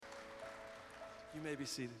You may be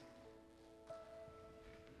seated.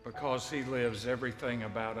 Because he lives, everything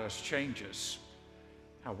about us changes.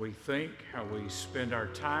 How we think, how we spend our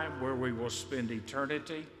time, where we will spend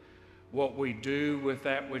eternity, what we do with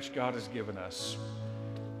that which God has given us.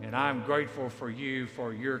 And I'm grateful for you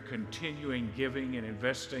for your continuing giving and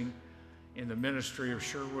investing in the ministry of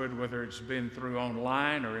Sherwood, whether it's been through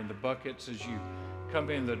online or in the buckets as you come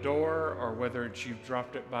in the door, or whether it's you've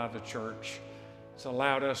dropped it by the church. It's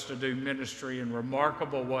allowed us to do ministry in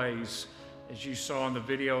remarkable ways, as you saw in the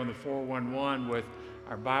video in the 411 with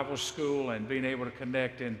our Bible school and being able to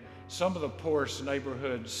connect in some of the poorest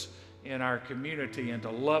neighborhoods in our community and to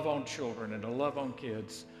love on children and to love on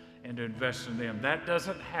kids and to invest in them. That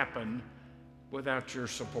doesn't happen without your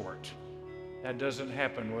support. That doesn't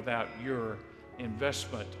happen without your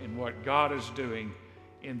investment in what God is doing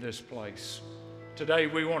in this place. Today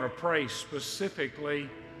we want to pray specifically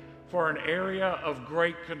for an area of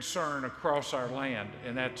great concern across our land,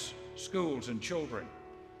 and that's schools and children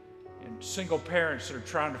and single parents that are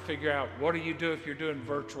trying to figure out, what do you do if you're doing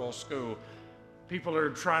virtual school? People are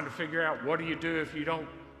trying to figure out, what do you do if you don't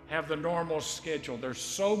have the normal schedule? There's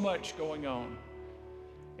so much going on.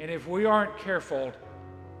 And if we aren't careful,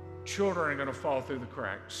 children are going to fall through the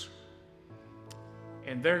cracks.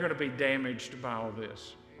 And they're going to be damaged by all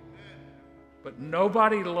this. But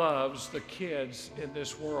nobody loves the kids in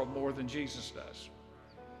this world more than Jesus does.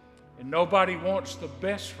 And nobody wants the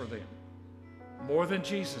best for them more than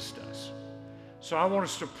Jesus does. So I want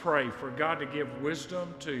us to pray for God to give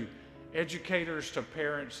wisdom to educators, to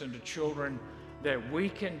parents, and to children, that we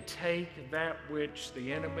can take that which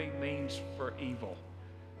the enemy means for evil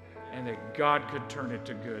and that God could turn it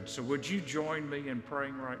to good. So would you join me in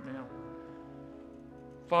praying right now?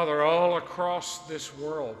 Father, all across this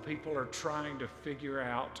world, people are trying to figure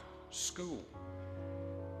out school,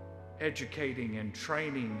 educating and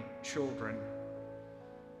training children.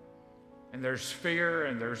 And there's fear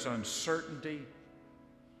and there's uncertainty,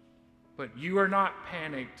 but you are not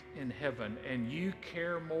panicked in heaven, and you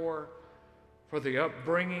care more for the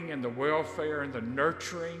upbringing and the welfare and the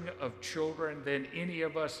nurturing of children than any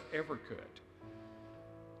of us ever could.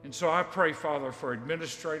 And so I pray, Father, for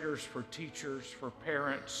administrators, for teachers, for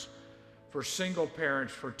parents, for single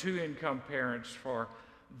parents, for two-income parents, for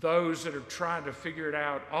those that are trying to figure it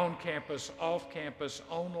out on campus, off campus,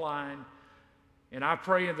 online. And I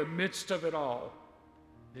pray in the midst of it all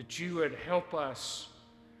that you would help us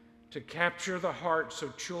to capture the hearts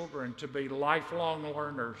of children to be lifelong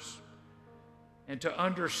learners and to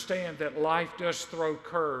understand that life does throw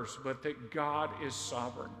curves, but that God is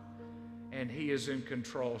sovereign and he is in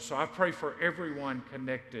control. So I pray for everyone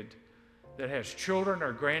connected that has children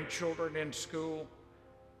or grandchildren in school.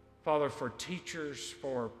 Father, for teachers,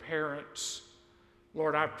 for parents.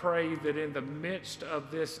 Lord, I pray that in the midst of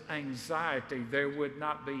this anxiety, there would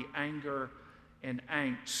not be anger and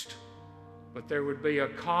angst, but there would be a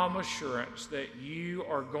calm assurance that you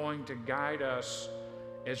are going to guide us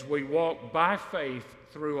as we walk by faith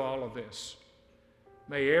through all of this.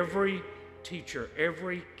 May every teacher,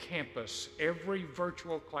 every campus, every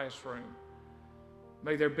virtual classroom,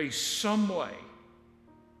 may there be some way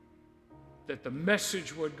that the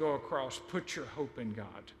message would go across, put your hope in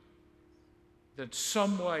God. That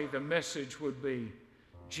some way the message would be,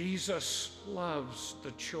 Jesus loves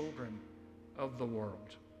the children of the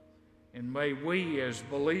world. And may we as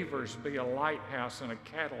believers be a lighthouse and a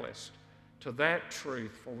catalyst to that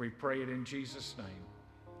truth, for we pray it in Jesus'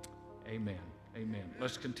 name. Amen. Amen.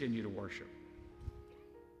 Let's continue to worship.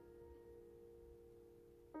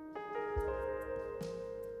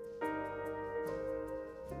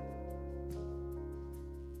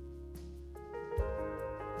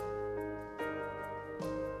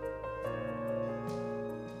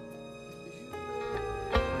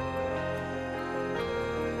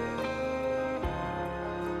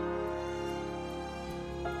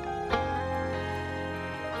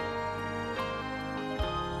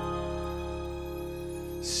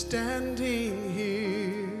 Standing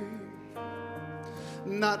here,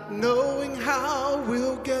 not knowing how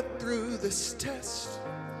we'll get through this test,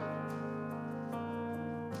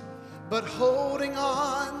 but holding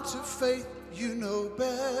on to faith you know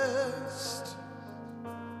best.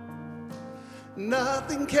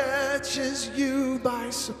 Nothing catches you by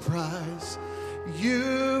surprise.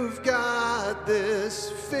 You've got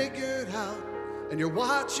this figured out, and you're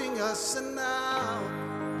watching us. And now,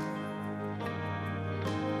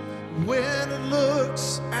 when it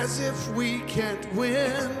looks as if we can't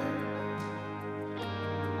win,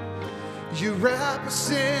 you wrap us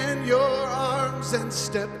in your arms and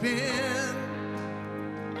step in,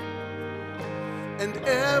 and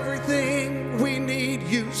everything we need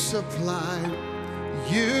you supply.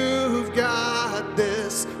 You've got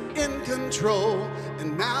this in control,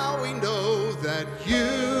 and now we know that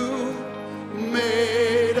you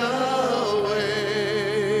made a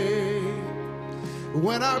way.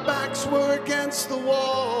 When our backs were against the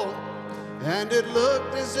wall and it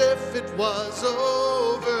looked as if it was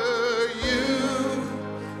over,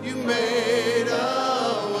 you made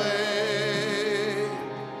a way.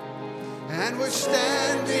 And we're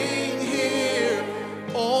standing here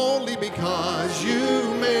only because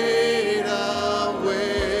you made a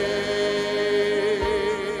way.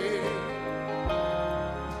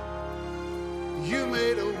 You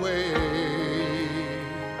made a way.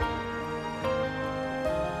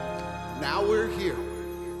 Now we're here.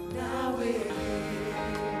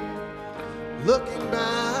 Looking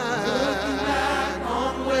back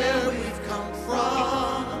on where we've come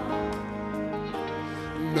from,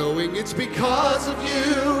 knowing it's because of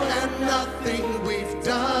you and nothing we've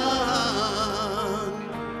done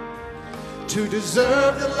to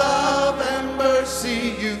deserve the love and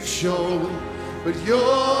mercy you've shown. But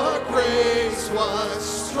your grace was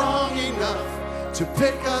strong enough to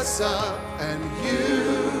pick us up, and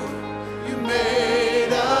you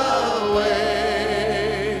made a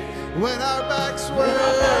way. When our backs were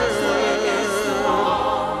against the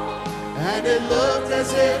wall and it looked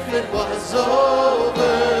as if it was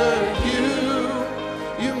over,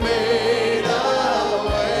 you made a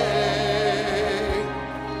way.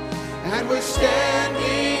 And we're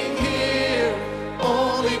standing here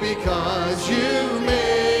only because you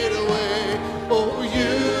made a way. Oh,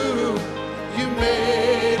 you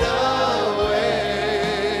made a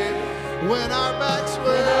way. When our backs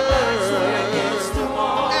were against the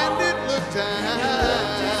wall and it looked as,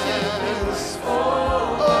 oh,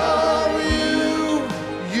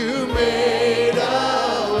 you made a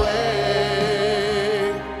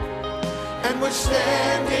way. And we're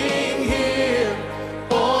standing here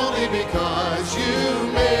only because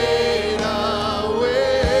you made a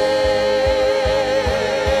way.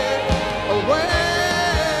 A way.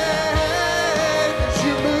 'Cause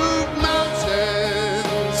you move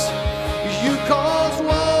mountains, you cause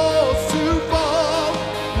walls to fall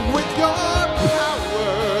with your power.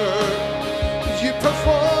 You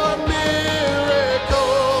perform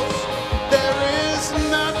miracles. There is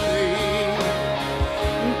nothing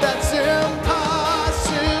that's impossible.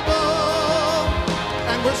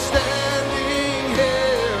 And we're standing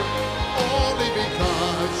here only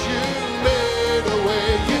because you made a way.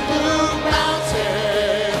 You move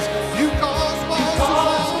mountains. You cause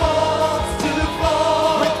walls to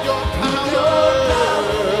fall with your power.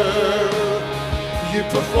 You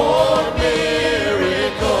perform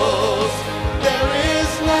miracles. There is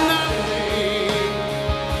nothing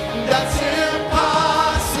that's impossible.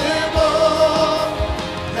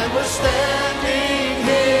 And we're standing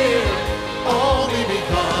here only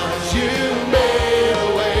because you made a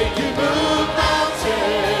way. You move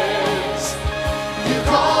mountains. You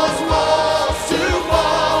cause walls to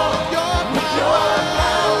fall with your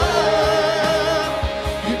power.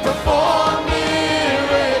 You perform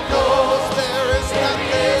miracles. There is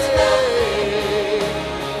nothing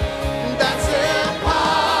that's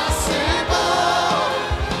impossible.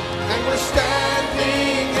 And we're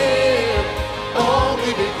standing here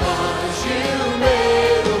only because you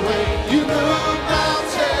made a way. You move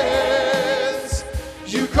mountains.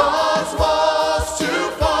 You cause walls to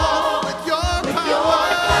fall with your power.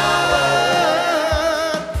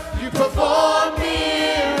 You perform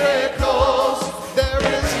miracles. There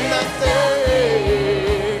is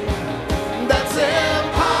nothing that's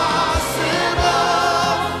impossible.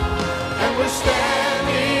 And we're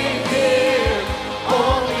standing here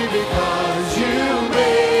only because you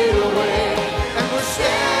made a way. And we're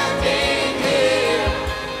standing here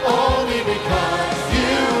only because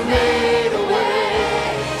you made a way.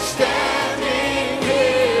 Standing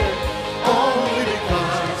here only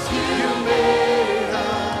because you made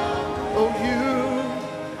a, oh,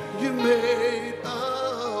 you made a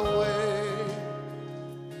way.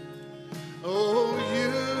 Oh,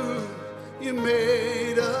 you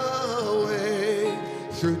made a way.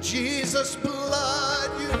 Through Jesus' blood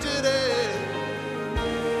you did it.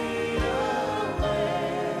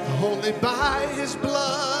 Only by his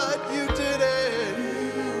blood you did it.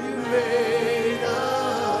 You made a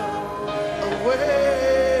way.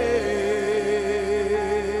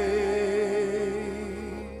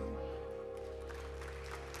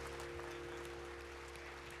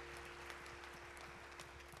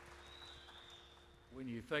 When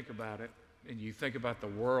you think about it, and you think about the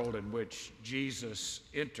world in which Jesus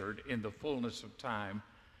entered in the fullness of time,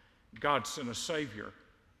 God sent a Savior,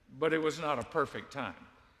 but it was not a perfect time.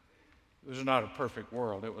 It was not a perfect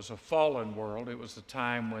world. It was a fallen world. It was the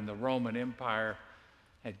time when the Roman Empire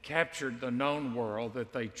had captured the known world,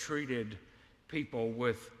 that they treated people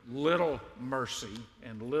with little mercy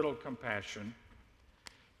and little compassion.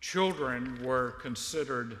 Children were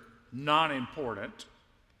considered non-important.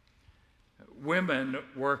 Women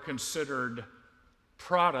were considered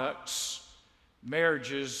products.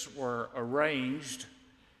 Marriages were arranged.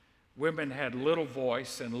 Women had little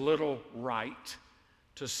voice and little right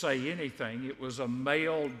to say anything. It was a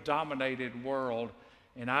male-dominated world,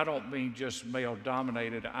 and I don't mean just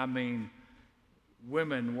male-dominated. I mean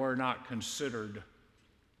women were not considered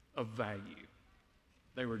of value.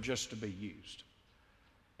 They were just to be used.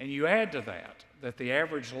 And you add to that the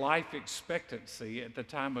average life expectancy at the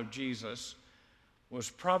time of Jesus was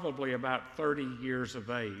probably about 30 years of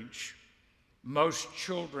age. Most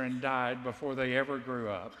children died before they ever grew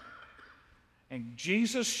up. And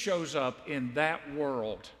Jesus shows up in that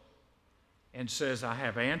world and says, I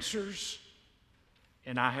have answers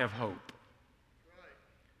and I have hope.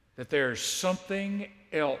 That there's something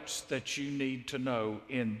else that you need to know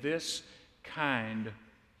in this kind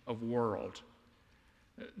of world.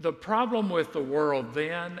 The problem with the world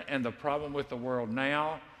then and the problem with the world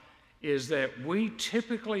now is that we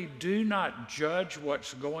typically do not judge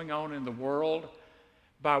what's going on in the world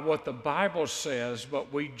by what the Bible says,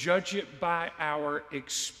 but we judge it by our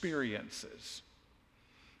experiences.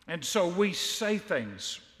 And so we say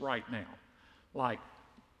things right now like,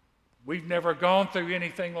 we've never gone through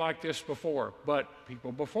anything like this before, but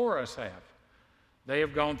people before us have. They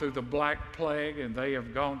have gone through the Black Plague, and they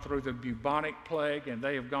have gone through the bubonic plague, and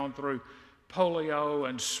they have gone through polio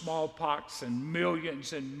and smallpox, and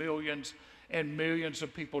millions and millions and millions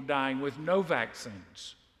of people dying with no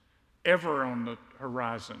vaccines ever on the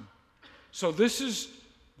horizon. So this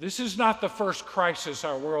is not the first crisis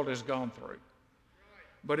our world has gone through.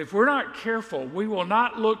 But if we're not careful, we will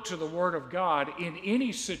not look to the Word of God in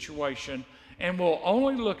any situation, and we'll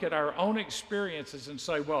only look at our own experiences and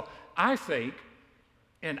say, well, I think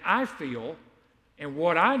and I feel and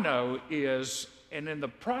what I know is, and in the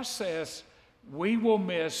process, we will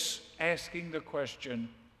miss asking the question,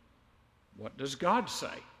 what does God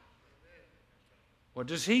say? What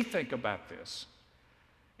does He think about this?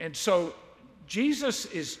 And so Jesus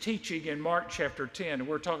is teaching in Mark chapter 10, and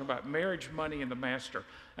we're talking about marriage, money, and the master.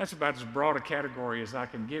 That's about as broad a category as I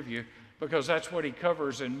can give you, because that's what He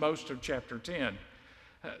covers in most of chapter 10.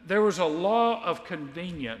 There was a law of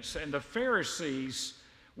convenience, and the Pharisees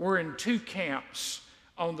were in two camps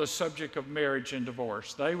on the subject of marriage and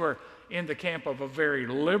divorce. They were in the camp of a very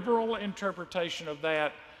liberal interpretation of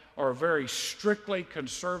that, or a very strictly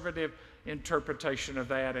conservative interpretation of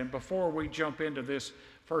that. And before we jump into this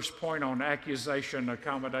first point on accusation,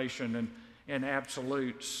 accommodation, and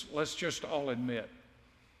absolutes, let's just all admit,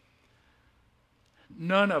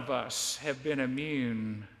 none of us have been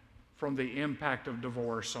immune from the impact of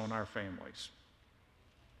divorce on our families.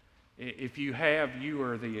 If you have, you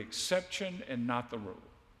are the exception and not the rule.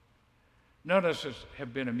 None of us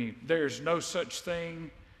have been immune. There's no such thing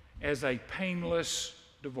as a painless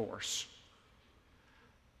divorce.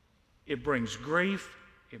 It brings grief,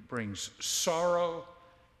 it brings sorrow,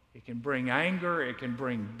 it can bring anger, it can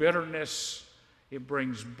bring bitterness, it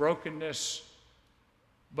brings brokenness,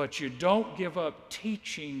 but you don't give up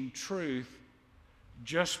teaching truth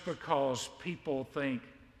just because people think,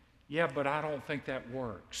 yeah, but I don't think that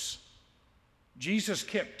works. Jesus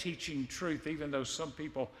kept teaching truth even though some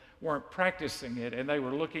people weren't practicing it and they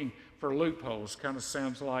were looking for loopholes. Kind of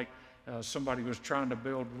sounds like somebody was trying to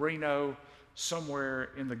build Reno somewhere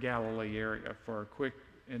in the Galilee area for a quick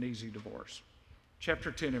and easy divorce.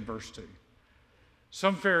 Chapter 10 and verse 2.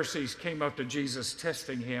 Some Pharisees came up to Jesus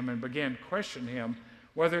testing him and began questioning him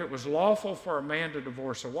whether it was lawful for a man to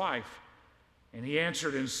divorce a wife. And he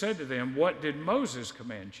answered and said to them, what did Moses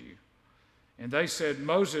command you? And they said,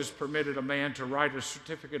 Moses permitted a man to write a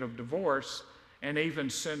certificate of divorce and even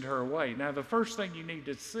send her away. Now, the first thing you need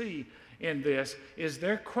to see in this is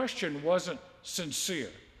their question wasn't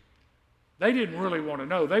sincere. They didn't really want to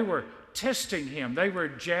know. They were testing him. They were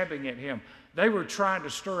jabbing at him. They were trying to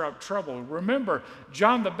stir up trouble. Remember,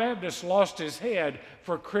 John the Baptist lost his head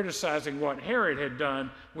for criticizing what Herod had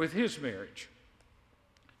done with his marriage.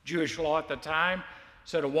 Jewish law at the time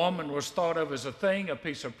said a woman was thought of as a thing, a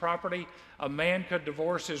piece of property. A man could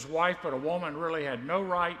divorce his wife, but a woman really had no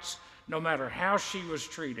rights, no matter how she was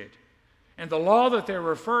treated. And the law that they're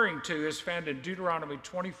referring to is found in Deuteronomy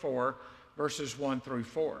 24, verses 1 through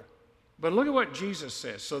 4. But look at what Jesus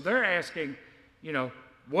says. So they're asking,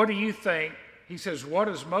 what do you think? He says, what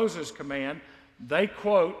does Moses command? They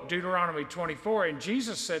quote Deuteronomy 24, and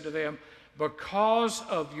Jesus said to them, Because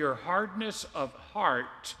of your hardness of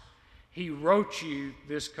heart, he wrote you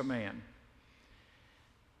this command.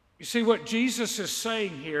 You see, what Jesus is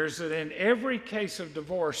saying here is that in every case of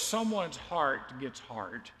divorce, someone's heart gets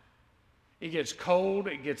hard. It gets cold,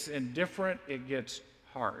 it gets indifferent, it gets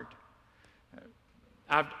hard.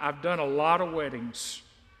 I've done a lot of weddings,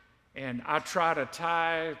 and I try to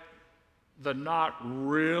tie the knot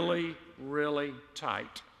really, really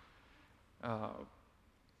tight.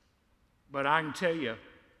 But I can tell you,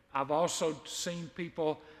 I've also seen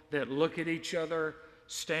people that look at each other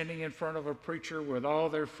standing in front of a preacher with all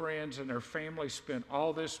their friends and their family, spent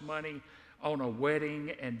all this money on a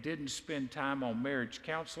wedding and didn't spend time on marriage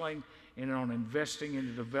counseling and on investing in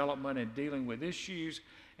the development and dealing with issues.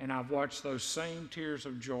 And I've watched those same tears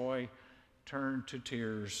of joy turn to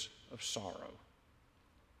tears of sorrow.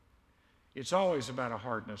 It's always about a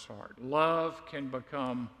hardness heart. Love can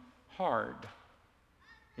become hard.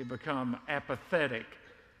 It become apathetic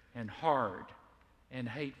and hard and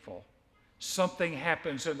hateful. Something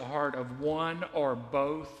happens in the heart of one or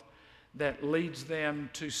both that leads them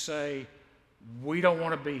to say, we don't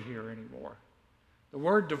want to be here anymore. The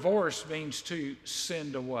word divorce means to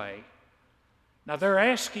send away. Now they're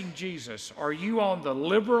asking Jesus, are you on the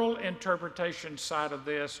liberal interpretation side of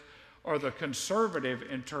this or the conservative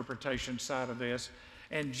interpretation side of this?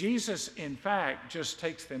 And Jesus, in fact, just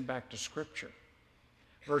takes them back to Scripture.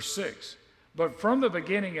 Verse 6, but from the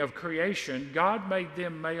beginning of creation, God made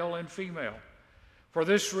them male and female. For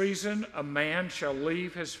this reason, a man shall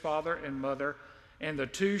leave his father and mother, and the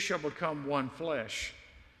two shall become one flesh,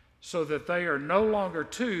 so that they are no longer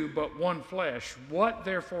two, but one flesh. What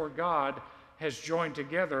therefore God has joined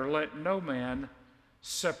together, let no man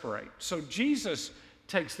separate. So Jesus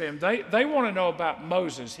takes them. They want to know about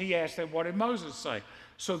Moses. He asked them, what did Moses say?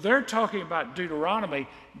 So they're talking about Deuteronomy.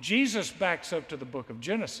 Jesus backs up to the book of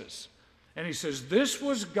Genesis. And he says, this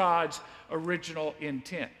was God's original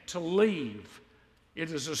intent, to leave.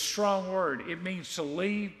 It is a strong word. It means to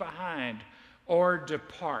leave behind or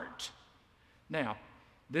depart. Now,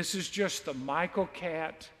 this is just the Michael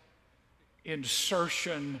Catt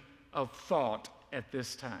insertion of thought at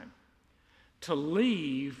this time. To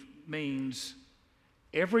leave means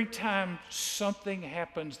every time something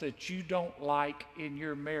happens that you don't like in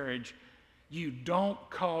your marriage, you don't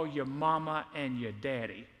call your mama and your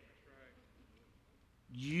daddy.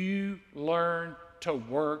 You learn to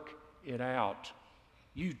work it out.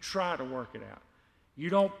 You try to work it out. You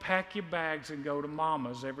don't pack your bags and go to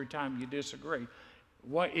mama's every time you disagree.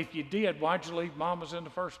 If you did, why'd you leave mama's in the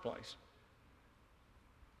first place?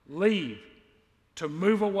 Leave, to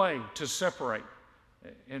move away, to separate.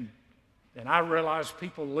 And I realize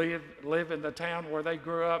people live in the town where they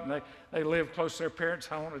grew up, and they live close to their parents.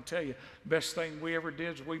 I want to tell you, best thing we ever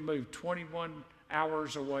did is we moved 21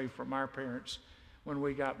 hours away from our parents when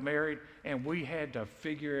we got married, and we had to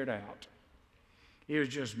figure it out. It was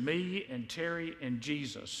just me and Terry and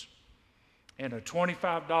Jesus and a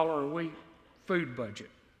 $25 a week food budget.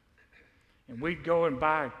 And we'd go and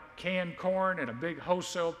buy canned corn at a big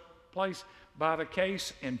wholesale place by the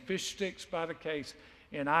case and fish sticks by the case.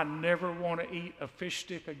 And I never want to eat a fish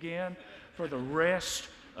stick again for the rest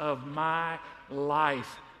of my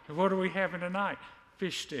life. And what are we having tonight?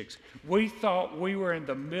 Fish sticks. We thought we were in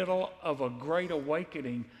the middle of a great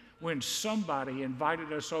awakening when somebody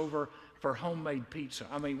invited us over for homemade pizza.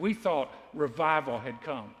 I mean, we thought revival had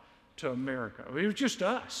come to America. It was just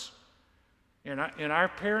us. And our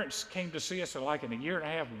parents came to see us like in a year and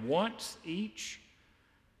a half once each.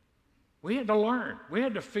 We had to learn. We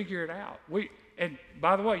had to figure it out. And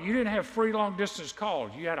by the way, you didn't have free long-distance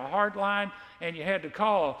calls. You had a hard line, and you had to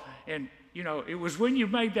call. And, you know, it was when you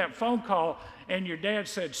made that phone call and your dad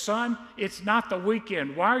said, son, it's not the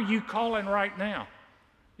weekend. Why are you calling right now?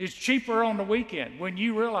 It's cheaper on the weekend. When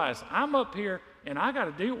you realize, I'm up here, and I got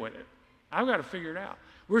to deal with it. I've got to figure it out.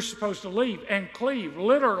 We're supposed to leave and cleave,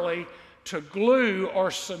 literally to glue or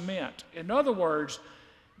cement. In other words,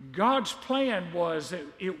 God's plan was that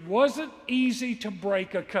it wasn't easy to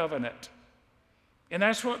break a covenant. And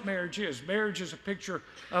that's what marriage is. Marriage is a picture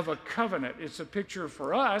of a covenant. It's a picture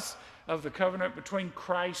for us of the covenant between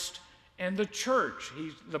Christ and the church.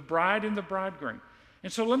 He's the bride and the bridegroom.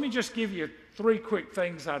 And so let me just give you 3 quick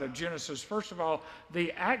things out of Genesis. First of all,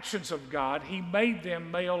 the actions of God, he made them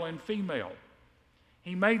male and female.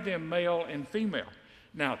 He made them male and female.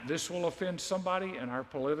 Now, this will offend somebody in our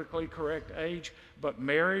politically correct age, but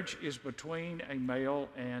marriage is between a male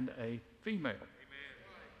and a female.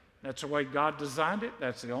 That's the way God designed it.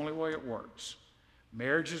 That's the only way it works.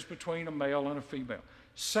 Marriage is between a male and a female.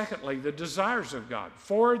 Secondly, the desires of God.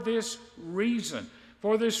 For this reason,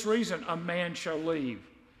 a man shall leave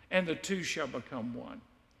and the two shall become one.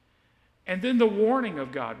 And then the warning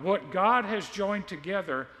of God, what God has joined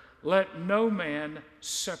together, let no man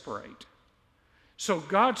separate. So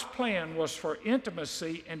God's plan was for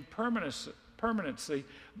intimacy and permanency,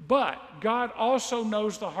 but God also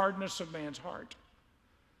knows the hardness of man's heart.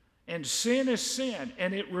 And sin is sin,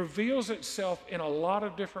 and it reveals itself in a lot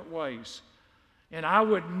of different ways. And I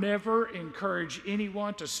would never encourage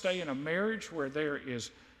anyone to stay in a marriage where there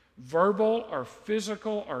is verbal or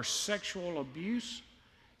physical or sexual abuse.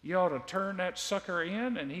 You ought to turn that sucker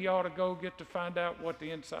in, and he ought to go get to find out what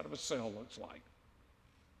the inside of a cell looks like.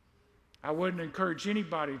 I wouldn't encourage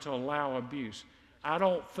anybody to allow abuse. I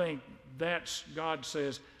don't think that's, God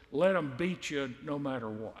says, let them beat you no matter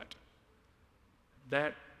what.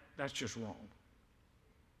 That's just wrong.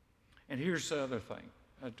 And here's the other thing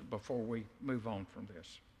before we move on from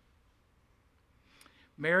this.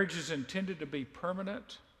 Marriage is intended to be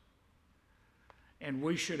permanent, and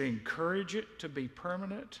we should encourage it to be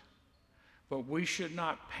permanent, but we should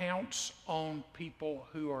not pounce on people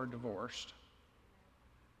who are divorced,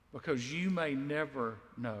 because you may never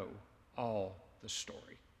know all the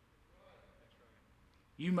story.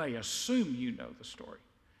 You may assume you know the story,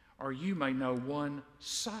 or you may know one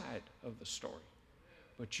side of the story,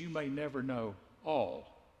 but you may never know all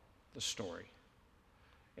the story.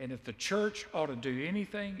 And if the church ought to do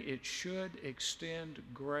anything, it should extend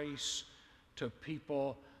grace to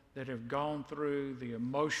people that have gone through the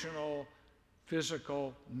emotional,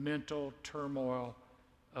 physical, mental turmoil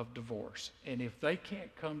of divorce. And if they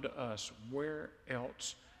can't come to us, where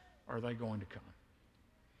else are they going to come?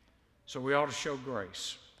 So we ought to show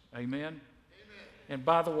grace. Amen? Amen. And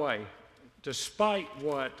by the way, despite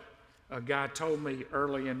what a guy told me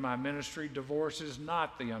early in my ministry, divorce is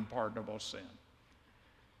not the unpardonable sin.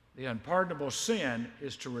 The unpardonable sin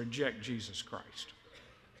is to reject Jesus Christ.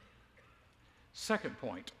 Second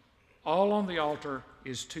point, all on the altar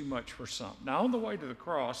is too much for some. Now, on the way to the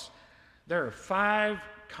cross, there are 5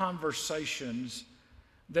 conversations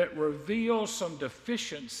that reveal some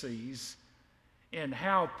deficiencies in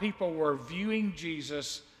how people were viewing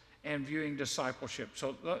Jesus and viewing discipleship.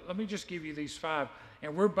 So let me just give you these 5,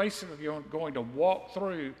 and we're basically going to walk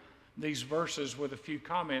through these verses with a few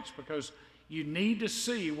comments, because you need to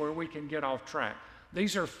see where we can get off track.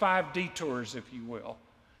 These are 5 detours, if you will.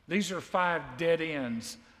 These are 5 dead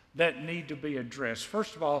ends that need to be addressed.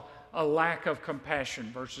 First of all, a lack of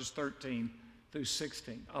compassion, verses 13 through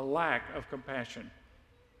 16. A lack of compassion.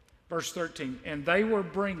 Verse 13, and they were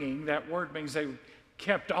bringing, that word means they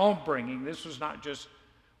kept on bringing. This was not just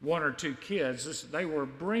 1 or 2 kids. They were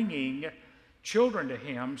bringing children to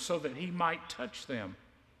him so that he might touch them.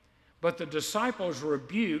 But the disciples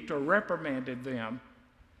rebuked or reprimanded them.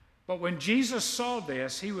 But when Jesus saw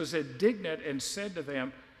this, he was indignant and said to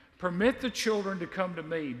them, permit the children to come to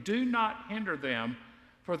me. Do not hinder them,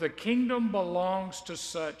 for the kingdom belongs to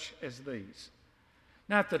such as these.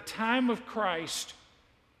 Now, at the time of Christ,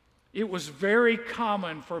 it was very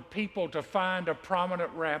common for people to find a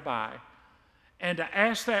prominent rabbi and to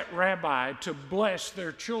ask that rabbi to bless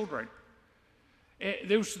their children.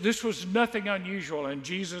 This was nothing unusual, and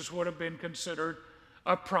Jesus would have been considered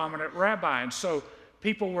a prominent rabbi. And so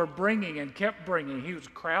people were bringing and kept bringing.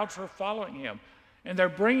 Crowds were following him. And they're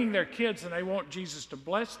bringing their kids, and they want Jesus to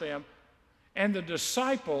bless them. And the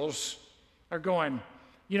disciples are going,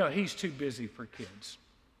 he's too busy for kids.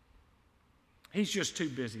 He's just too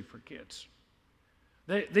busy for kids.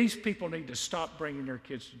 These people need to stop bringing their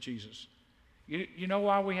kids to Jesus. You know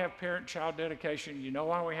why we have parent-child dedication? You know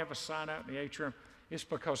why we have a sign out in the atrium? It's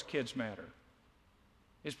because kids matter.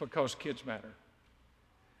 It's because kids matter.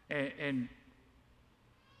 And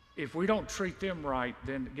if we don't treat them right,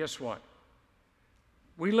 then guess what?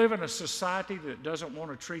 We live in a society that doesn't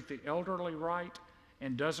want to treat the elderly right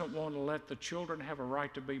and doesn't want to let the children have a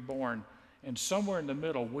right to be born. And somewhere in the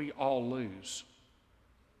middle, we all lose.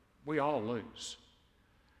 We all lose.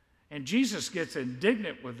 And Jesus gets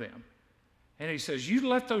indignant with them. And he says, you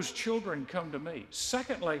let those children come to me.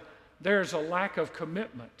 Secondly, there's a lack of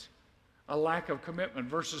commitment. A lack of commitment.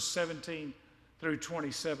 Verses 17 through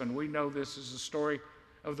 27. We know this is the story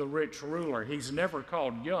of the rich ruler. He's never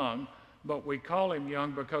called young, but we call him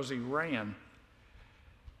young because he ran.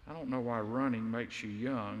 I don't know why running makes you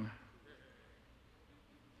young.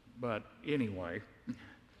 But anyway,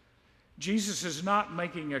 Jesus is not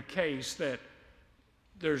making a case that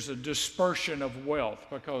there's a dispersion of wealth,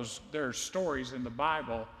 because there are stories in the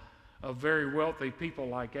Bible of very wealthy people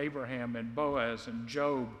like Abraham and Boaz and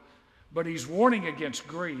Job. But he's warning against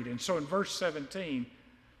greed. And so in verse 17,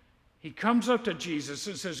 he comes up to Jesus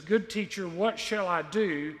and says, good teacher, what shall I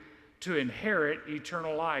do to inherit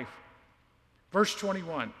eternal life? Verse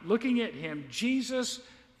 21, looking at him, Jesus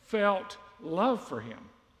felt love for him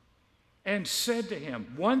and said to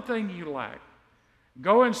him, one thing you lack.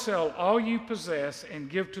 Go and sell all you possess and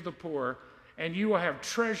give to the poor, and you will have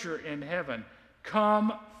treasure in heaven.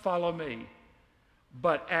 Come, follow me.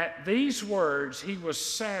 But at these words he was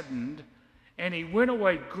saddened, and he went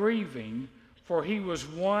away grieving, for he was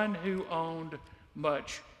one who owned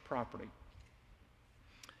much property.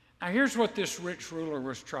 Now here's what this rich ruler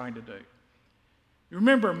was trying to do. You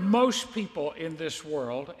remember, most people in this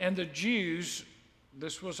world, and the Jews,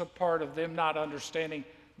 this was a part of them not understanding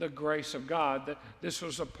the grace of God. This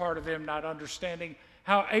was a part of them not understanding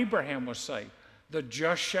how Abraham was saved. The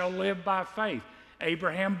just shall live by faith.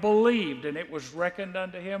 Abraham believed, and it was reckoned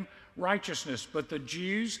unto him righteousness. But the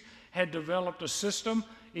Jews had developed a system.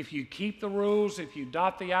 If you keep the rules, if you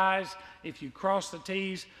dot the I's, if you cross the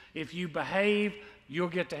T's, if you behave, you'll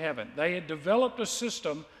get to heaven. They had developed a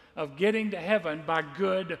system of getting to heaven by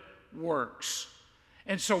good works.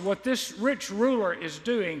 And so what this rich ruler is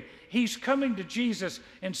doing, he's coming to Jesus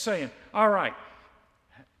and saying, all right,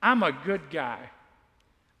 I'm a good guy.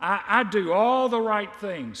 I do all the right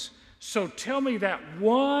things. So tell me that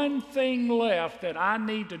one thing left that I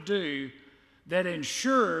need to do that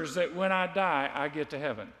ensures that when I die, I get to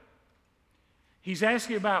heaven. He's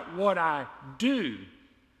asking about what I do,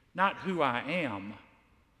 not who I am.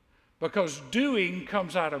 Because doing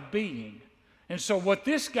comes out of being. And so what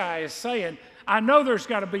this guy is saying, I know there's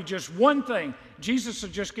got to be just one thing. Jesus will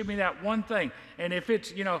just give me that one thing. And if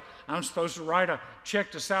it's, I'm supposed to write a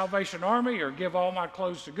check to Salvation Army or give all my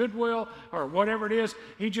clothes to Goodwill or whatever it is,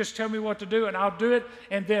 he just tell me what to do and I'll do it.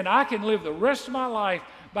 And then I can live the rest of my life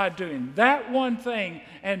by doing that one thing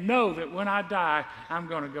and know that when I die, I'm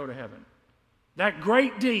going to go to heaven. That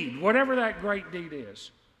great deed, whatever that great deed is.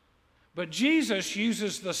 But Jesus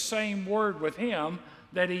uses the same word with him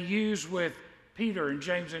that he used with Peter and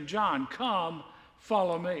James and John. Come,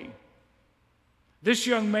 follow me. This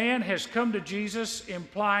young man has come to Jesus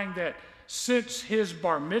implying that since his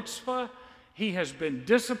bar mitzvah, he has been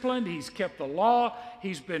disciplined, he's kept the law,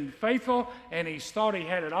 he's been faithful, and he's thought he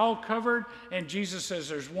had it all covered. And Jesus says,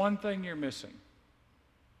 there's one thing you're missing.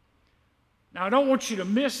 Now, I don't want you to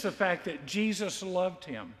miss the fact that Jesus loved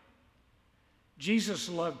him. Jesus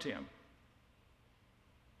loved him.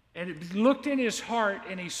 And he looked in his heart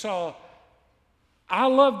and he saw, I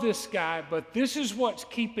love this guy, but this is what's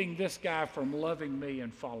keeping this guy from loving me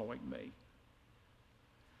and following me.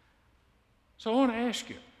 So I want to ask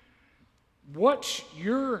you, what's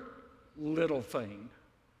your little thing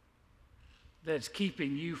that's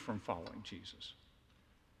keeping you from following Jesus?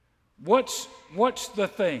 What's the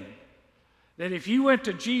thing that if you went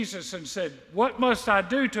to Jesus and said, what must I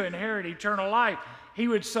do to inherit eternal life? He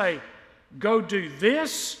would say, go do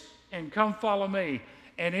this and come follow me.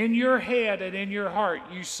 And in your head and in your heart,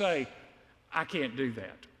 you say, I can't do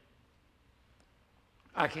that.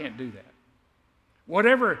 I can't do that.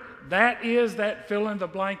 Whatever that is, that fill in the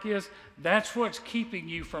blank is, that's what's keeping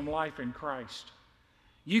you from life in Christ.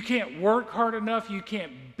 You can't work hard enough. You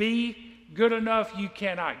can't be good enough. You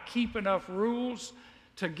cannot keep enough rules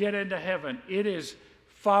to get into heaven. It is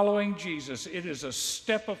following Jesus. It is a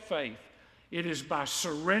step of faith. It is by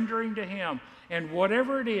surrendering to him. And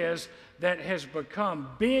whatever it is that has become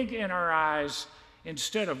big in our eyes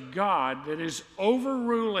instead of God, that is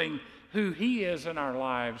overruling who he is in our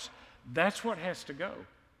lives, that's what has to go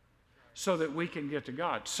so that we can get to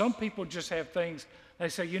God. Some people just have things, they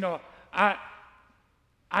say,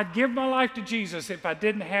 I'd give my life to Jesus if I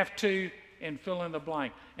didn't have to, and fill in the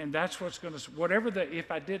blank. And that's what's going to, if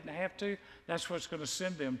I didn't have to, that's what's going to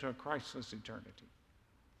send them to a Christless eternity.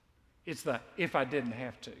 It's the if I didn't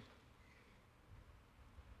have to.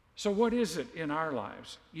 So what is it in our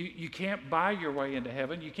lives? You can't buy your way into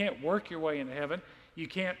heaven. You can't work your way into heaven. You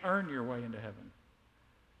can't earn your way into heaven.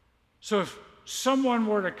 So if someone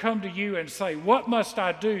were to come to you and say, what must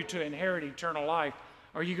I do to inherit eternal life?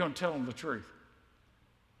 Are you going to tell them the truth?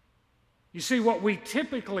 You see, what we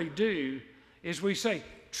typically do is we say,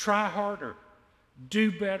 try harder,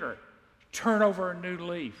 do better, turn over a new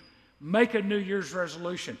leaf, make a New Year's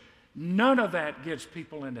resolution. None of that gets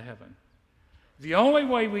people into heaven. The only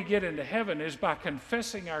way we get into heaven is by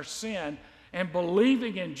confessing our sin and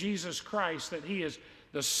believing in Jesus Christ, that he is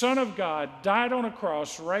the Son of God, died on a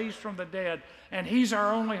cross, raised from the dead, and he's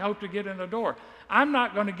our only hope to get in the door. I'm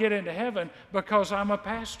not going to get into heaven because I'm a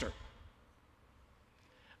pastor.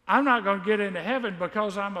 I'm not going to get into heaven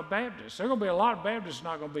because I'm a Baptist. There are going to be a lot of Baptists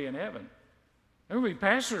not going to be in heaven. There are going to be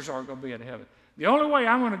pastors aren't going to be in heaven. The only way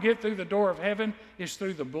I'm going to get through the door of heaven is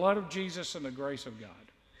through the blood of Jesus and the grace of God.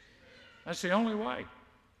 That's the only way.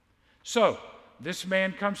 So, this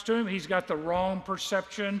man comes to him. He's got the wrong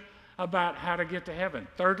perception about how to get to heaven.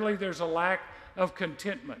 Thirdly, there's a lack of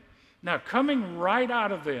contentment. Now, coming right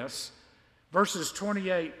out of this, verses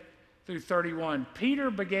 28 through 31, Peter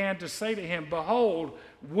began to say to him, behold,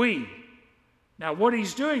 we. Now, what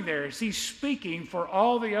he's doing there is he's speaking for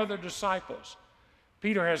all the other disciples.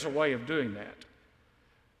 Peter has a way of doing that.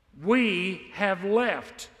 We have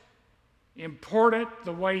left. Important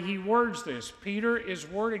the way he words this. Peter is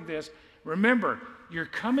wording this. Remember, you're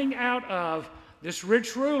coming out of this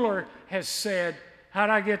rich ruler has said, how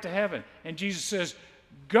do I get to heaven? And Jesus says,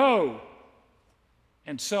 go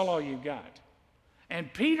and sell all you got.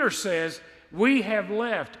 And Peter says, we have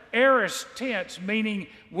left, aorist tense, meaning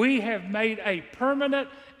we have made a permanent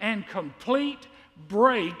and complete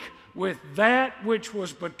break with that which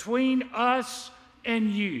was between us and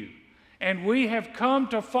you. And we have come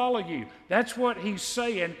to follow you. That's what he's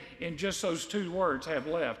saying in just those two words, have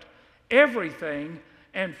left. Everything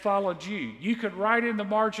and followed you. You could write in the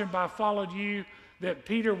margin by followed you that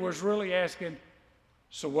Peter was really asking,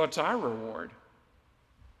 so what's our reward?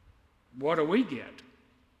 What do we get?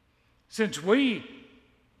 Since we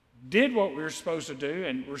did what we were supposed to do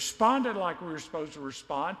and responded like we were supposed to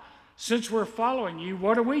respond, since we're following you,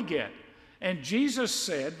 what do we get? And Jesus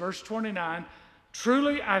said, verse 29,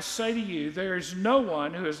 truly I say to you, there is no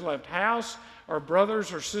one who has left house or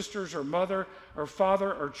brothers or sisters or mother or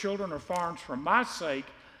father or children or farms for my sake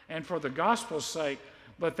and for the gospel's sake,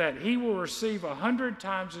 but that he will receive 100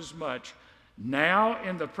 times as much now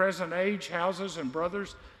in the present age, houses and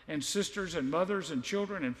brothers and sisters and mothers and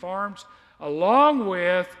children and farms, along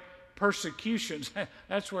with persecutions.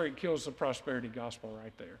 That's where it kills the prosperity gospel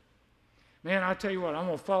right there. Man, I tell you what, I'm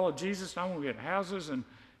going to follow Jesus, and I'm going to get houses and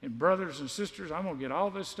brothers and sisters. I'm going to get all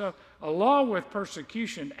this stuff, along with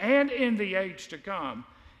persecution, and in the age to come,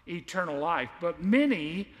 eternal life. But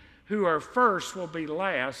many who are first will be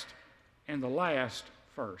last, and the last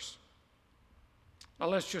first. Now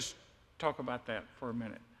let's just talk about that for a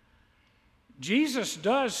minute. Jesus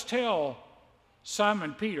does tell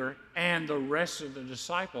Simon Peter and the rest of the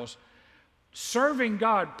disciples, serving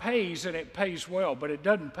God pays, and it pays well, but it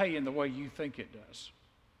doesn't pay in the way you think it does.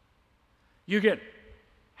 You get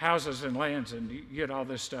houses and lands and you get all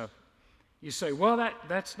this stuff. You say, well,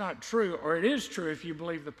 that's not true, or it is true if you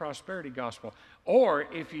believe the prosperity gospel. Or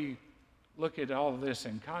if you look at all of this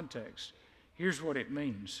in context, here's what it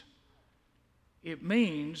means. It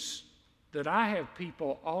means that I have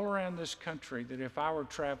people all around this country that if I were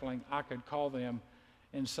traveling, I could call them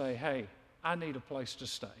and say, hey, I need a place to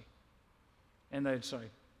stay. And they'd say,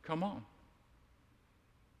 come on.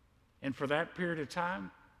 And for that period of time,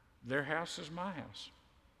 their house is my house.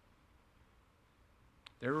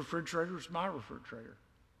 Their refrigerator is my refrigerator.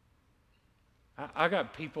 I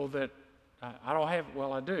got people that I don't have,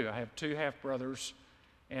 well, I do. I have two half-brothers,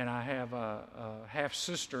 and I have a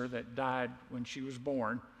half-sister that died when she was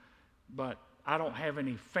born, but I don't have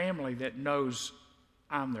any family that knows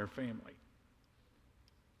I'm their family.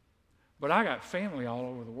 But I got family all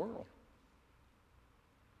over the world.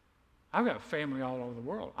 I've got family all over the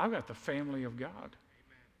world. I've got the family of God.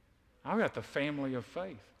 I've got the family of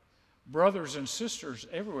faith. Brothers and sisters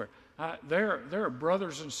everywhere. There are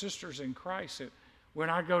brothers and sisters in Christ that when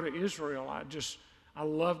I go to Israel, I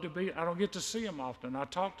love to be. I don't get to see them often. I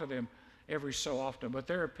talk to them every so often. But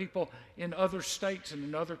there are people in other states and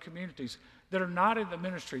in other communities that are not in the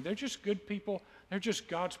ministry. They're just good people. They're just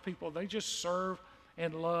God's people. They just serve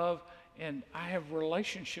and love, and I have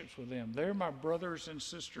relationships with them. They're my brothers and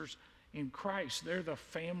sisters in Christ. They're the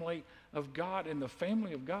family of God, and the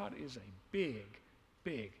family of God is a big,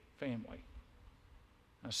 big family.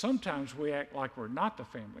 Now, sometimes we act like we're not the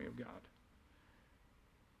family of God,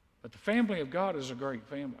 but the family of God is a great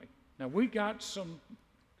family. Now, we got some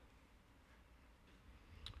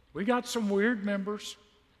weird members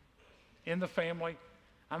in the family.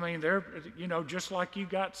 I mean, they're, just like you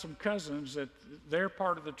got some cousins that they're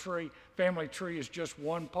part of the tree. Family tree is just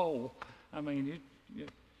one pole. I mean,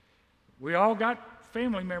 we all got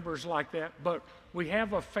family members like that, but we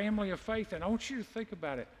have a family of faith, and I want you to think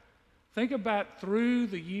about it. Think about through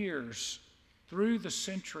the years, through the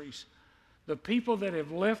centuries, the people that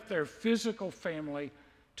have left their physical family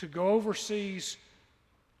to go overseas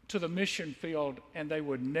to the mission field, and they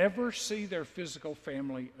would never see their physical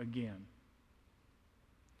family again.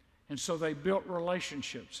 And so they built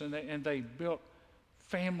relationships, and they built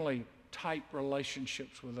family-type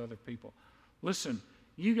relationships with other people. Listen,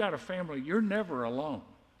 you got a family, you're never alone.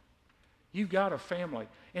 You've got a family.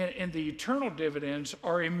 And the eternal dividends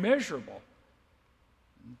are immeasurable.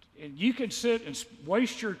 And you can sit and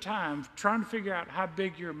waste your time trying to figure out how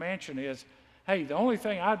big your mansion is. Hey, the only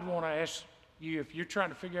thing I'd want to ask if you're trying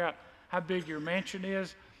to figure out how big your mansion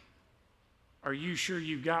is, are you sure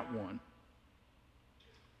you've got one?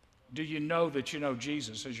 Do you know that you know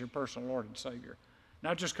Jesus as your personal Lord and Savior?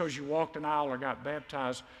 Not just because you walked an aisle or got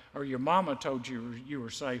baptized or your mama told you you were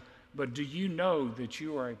saved, but do you know that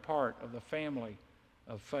you are a part of the family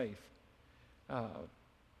of faith?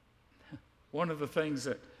 One of the things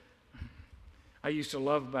that I used to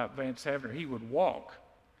love about Vance Havner, he would walk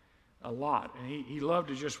a lot, and he loved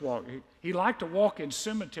to just walk. He liked to walk in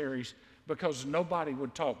cemeteries because nobody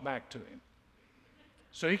would talk back to him.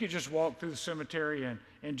 So he could just walk through the cemetery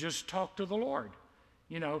and just talk to the Lord,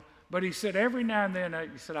 you know. But he said every now and then,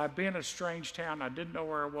 he said, I'd be in a strange town, I didn't know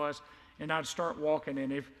where I was, and I'd start walking,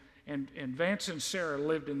 and Vance and Sarah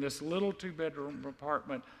lived in this little 2-bedroom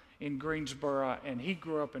apartment in Greensboro, and he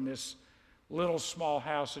grew up in this little small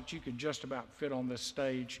house that you could just about fit on this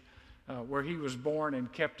stage where he was born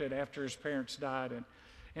and kept it after his parents died.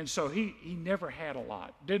 And so he never had a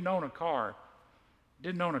lot. Didn't own a car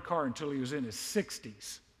until he was in his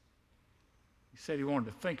 60s. He said he wanted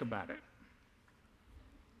to think about it.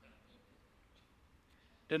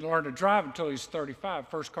 Didn't learn to drive until he was 35.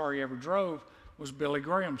 First car he ever drove was Billy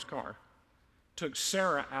Graham's car. Took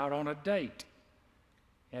Sarah out on a date.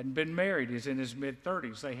 Hadn't been married. He's in his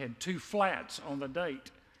mid-30s. They had 2 flats on the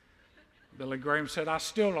date. Billy Graham said, I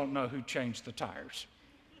still don't know who changed the tires.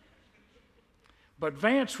 But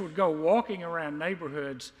Vance would go walking around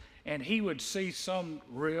neighborhoods, and he would see some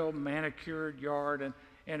real manicured yard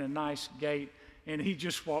and a nice gate, and he'd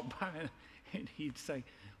just walk by and he'd say,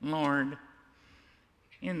 Lord,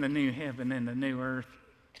 in the new heaven and the new earth,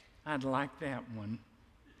 I'd like that one.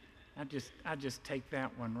 I just take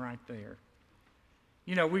that one right there.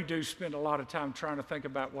 You know, we do spend a lot of time trying to think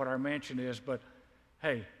about what our mansion is, but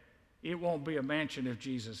hey, it won't be a mansion if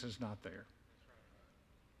Jesus is not there.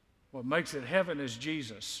 What makes it heaven is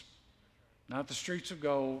Jesus, not the streets of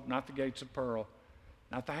gold, not the gates of pearl,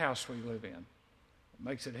 not the house we live in. What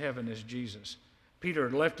makes it heaven is Jesus. Peter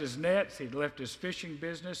had left his nets, he'd left his fishing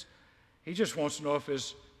business. He just wants to know if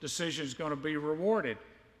his decision is going to be rewarded.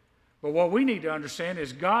 But what we need to understand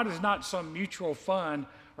is God is not some mutual fund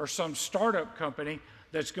or some startup company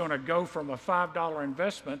that's going to go from a $5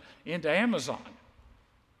 investment into Amazon.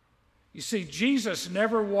 You see, Jesus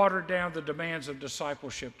never watered down the demands of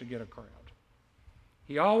discipleship to get a crowd.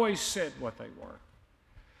 He always said what they were.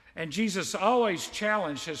 And Jesus always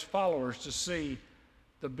challenged his followers to see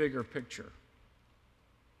the bigger picture.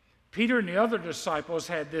 Peter and the other disciples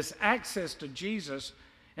had this access to Jesus,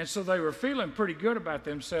 and so they were feeling pretty good about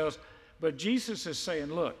themselves. But Jesus is saying,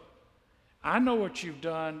 look, I know what you've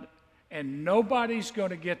done, and nobody's going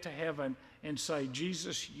to get to heaven and say,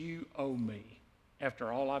 Jesus, you owe me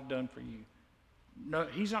after all I've done for you. No,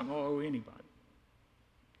 he's not going to owe anybody.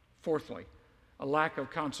 Fourthly, a lack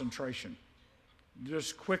of concentration.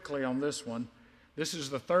 Just quickly on this one, this is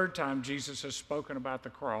the 3rd time Jesus has spoken about the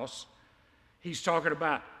cross. He's talking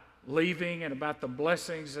about leaving and about the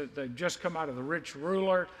blessings that they've just come out of the rich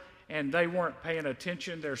ruler, and they weren't paying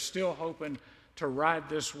attention. They're still hoping to ride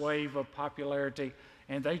this wave of popularity,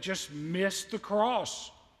 and they just missed the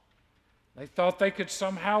cross. They thought they could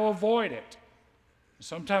somehow avoid it.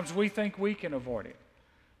 Sometimes we think we can avoid it.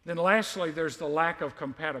 Then lastly, there's the lack of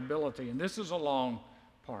compatibility, and this is a long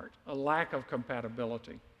part, a lack of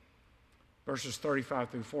compatibility. Verses 35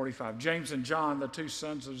 through 45. James and John, the 2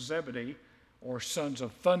 sons of Zebedee, or sons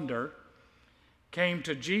of thunder, came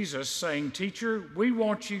to Jesus saying, Teacher, we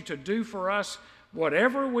want you to do for us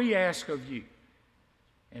whatever we ask of you.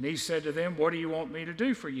 And he said to them, What do you want me to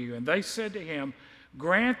do for you? And they said to him,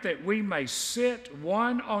 Grant that we may sit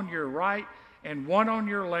one on your right and one on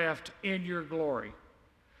your left in your glory.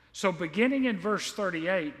 So beginning in verse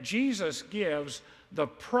 38, Jesus gives the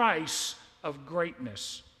price of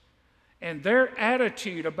greatness. And their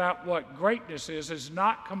attitude about what greatness is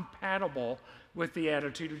not compatible with the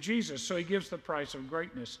attitude of Jesus. So he gives the price of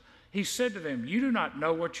greatness. He said to them, You do not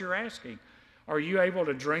know what you're asking. Are you able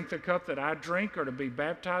to drink the cup that I drink, or to be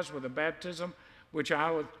baptized with the baptism which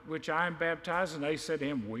I am baptized? And they said to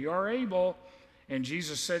him, We are able. And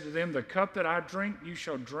Jesus said to them, The cup that I drink you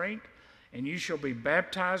shall drink, and you shall be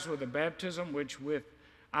baptized with the baptism which with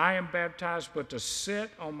I am baptized, but to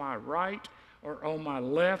sit on my right or on my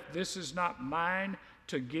left, this is not mine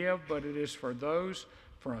to give, but it is for those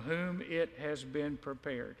for whom it has been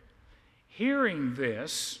prepared. Hearing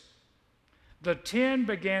this, the 10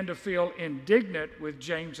 began to feel indignant with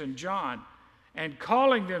James and John, and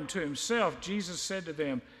calling them to himself, Jesus said to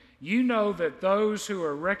them, You know that those who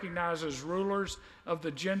are recognized as rulers of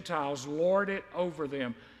the Gentiles lord it over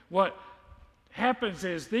them. What happens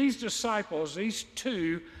is these disciples, these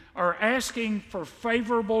 2, are asking for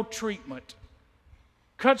favorable treatment.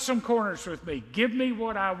 Cut some corners with me. Give me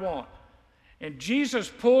what I want. And Jesus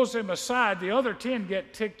pulls them aside. The other 10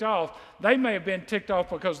 get ticked off. They may have been ticked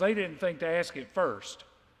off because they didn't think to ask it first.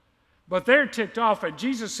 But they're ticked off, and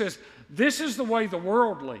Jesus says, this is the way the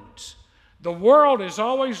world leads. The world is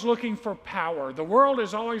always looking for power. The world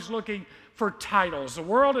is always looking for titles. The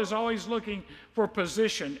world is always looking for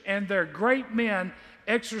position, and their great men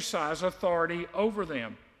exercise authority over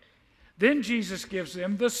them. Then Jesus gives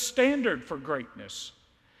them the standard for greatness.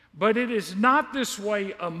 But it is not this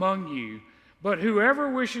way among you, but whoever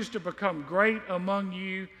wishes to become great among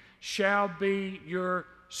you shall be your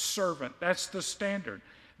servant. That's the standard.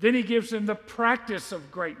 Then he gives them the practice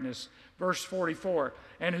of greatness, verse 44.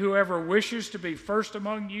 And whoever wishes to be first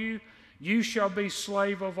among you, you shall be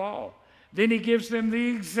slave of all. Then he gives them the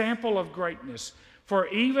example of greatness. For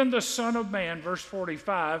even the Son of Man, verse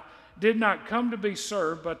 45, did not come to be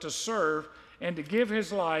served, but to serve and to give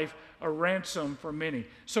his life a ransom for many.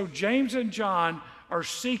 So James and John are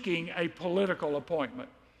seeking a political appointment.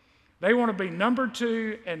 They want to be number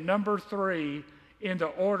 2 and number 3 in the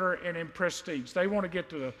order and in prestige. They want to get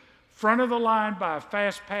to the front of the line by a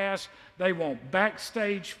fast pass. They want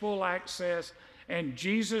backstage full access. And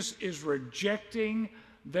Jesus is rejecting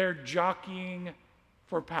their jockeying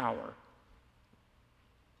for power.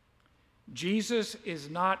 Jesus is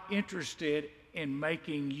not interested in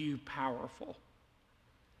making you powerful.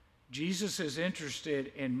 Jesus is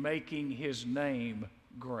interested in making his name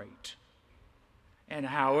great. And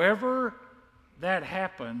however that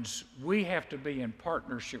happens, we have to be in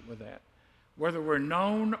partnership with that, whether we're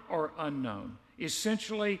known or unknown.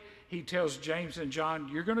 Essentially, he tells James and John,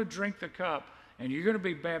 you're going to drink the cup and you're going to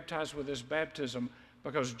be baptized with this baptism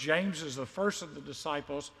because James is the first of the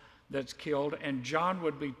disciples that's killed, and John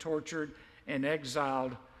would be tortured and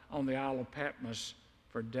exiled on the Isle of Patmos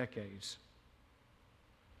for decades.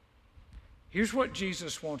 Here's what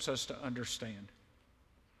Jesus wants us to understand,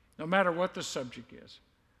 no matter what the subject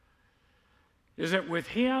is that with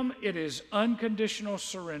him it is unconditional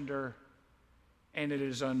surrender and it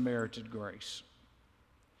is unmerited grace.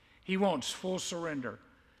 He wants full surrender,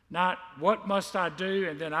 not what must I do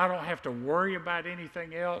and then I don't have to worry about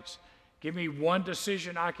anything else. Give me one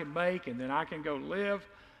decision I can make and then I can go live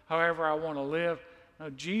however I want to live. No,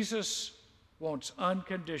 Jesus wants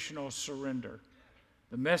unconditional surrender.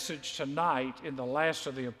 The message tonight in the last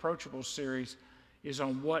of the Approachable series is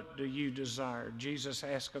on what do you desire. Jesus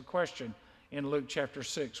asked a question in Luke chapter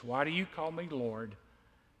 6. Why do you call me Lord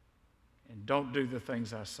and don't do the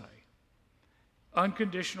things I say?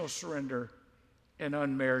 Unconditional surrender and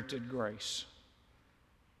unmerited grace.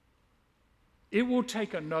 It will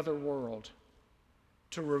take another world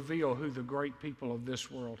to reveal who the great people of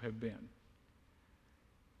this world have been.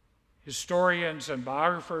 Historians and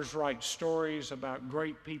biographers write stories about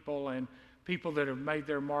great people and people that have made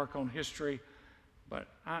their mark on history, but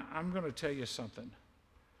I'm going to tell you something.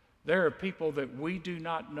 There are people that we do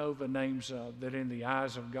not know the names of that in the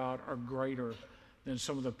eyes of God are greater than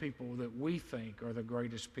some of the people that we think are the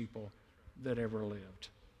greatest people that ever lived.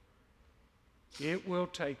 It will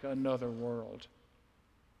take another world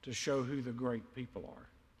to show who the great people are.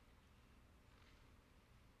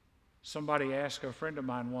 Somebody asked a friend of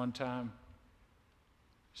mine one time,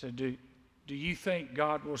 said, do you think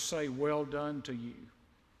God will say, well done to you?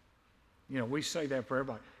 You know, we say that for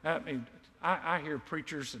everybody. I mean, I hear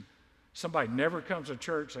preachers and somebody never comes to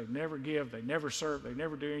church, they never give, they never serve, they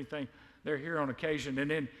never do anything. They're here on occasion, and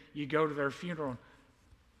then you go to their funeral,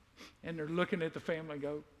 and they're looking at the family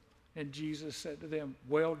go, and Jesus said to them,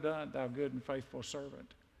 well done, thou good and faithful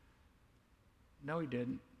servant. No, he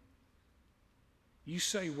didn't. You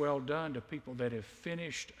say well done to people that have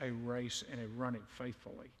finished a race and have run it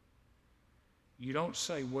faithfully. You don't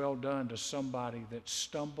say well done to somebody that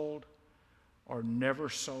stumbled or never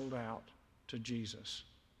sold out to Jesus.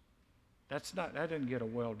 That doesn't get a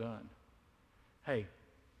well done. Hey,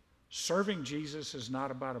 serving Jesus is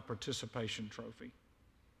not about a participation trophy.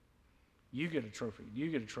 You get a trophy, you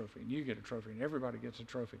get a trophy, and you get a trophy, and everybody gets a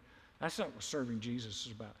trophy. That's not what serving Jesus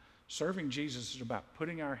is about. Serving Jesus is about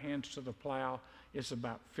putting our hands to the plow. It's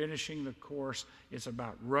about finishing the course. It's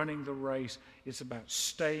about running the race. It's about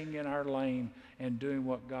staying in our lane and doing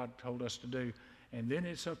what God told us to do. And then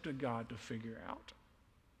it's up to God to figure out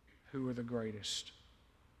who are the greatest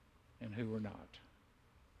and who are not.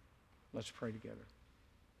 Let's pray together.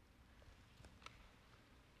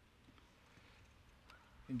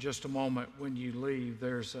 In just a moment, when you leave,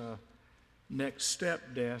 there's a next step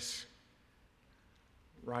desk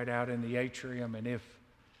right out in the atrium. And if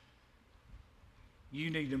you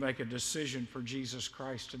need to make a decision for Jesus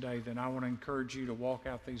Christ today, then I want to encourage you to walk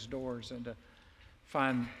out these doors and to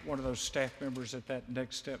find one of those staff members at that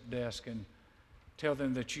Next Step desk and tell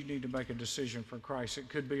them that you need to make a decision for Christ. It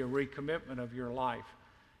could be a recommitment of your life.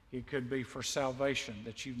 It could be for salvation,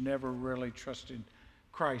 that you've never really trusted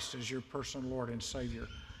Christ as your personal Lord and Savior.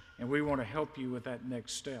 And we want to help you with that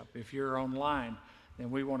next step. If you're online, then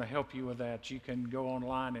we want to help you with that. You can go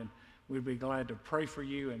online and we'd be glad to pray for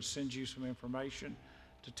you and send you some information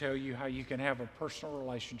to tell you how you can have a personal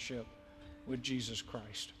relationship with Jesus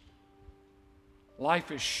Christ.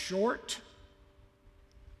 Life is short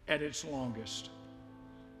at its longest.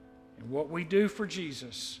 And what we do for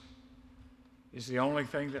Jesus is the only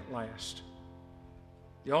thing that lasts.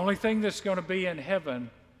 The only thing that's going to be in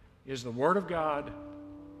heaven is the Word of God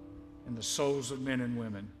and the souls of men and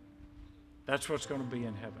women. That's what's going to be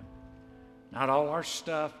in heaven. Not all our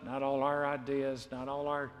stuff, not all our ideas, not all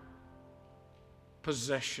our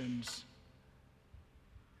possessions.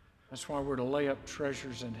 That's why we're to lay up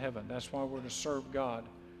treasures in heaven. That's why we're to serve God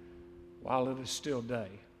while it is still day,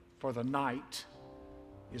 for the night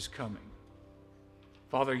is coming.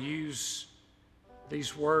 Father, use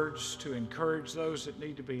these words to encourage those that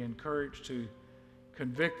need to be encouraged, to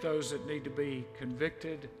convict those that need to be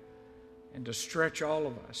convicted, and to stretch all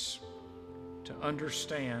of us to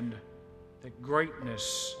understand that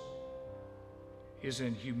greatness is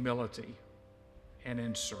in humility and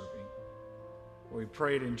in serving. We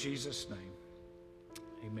pray it in Jesus' name.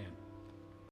 Amen.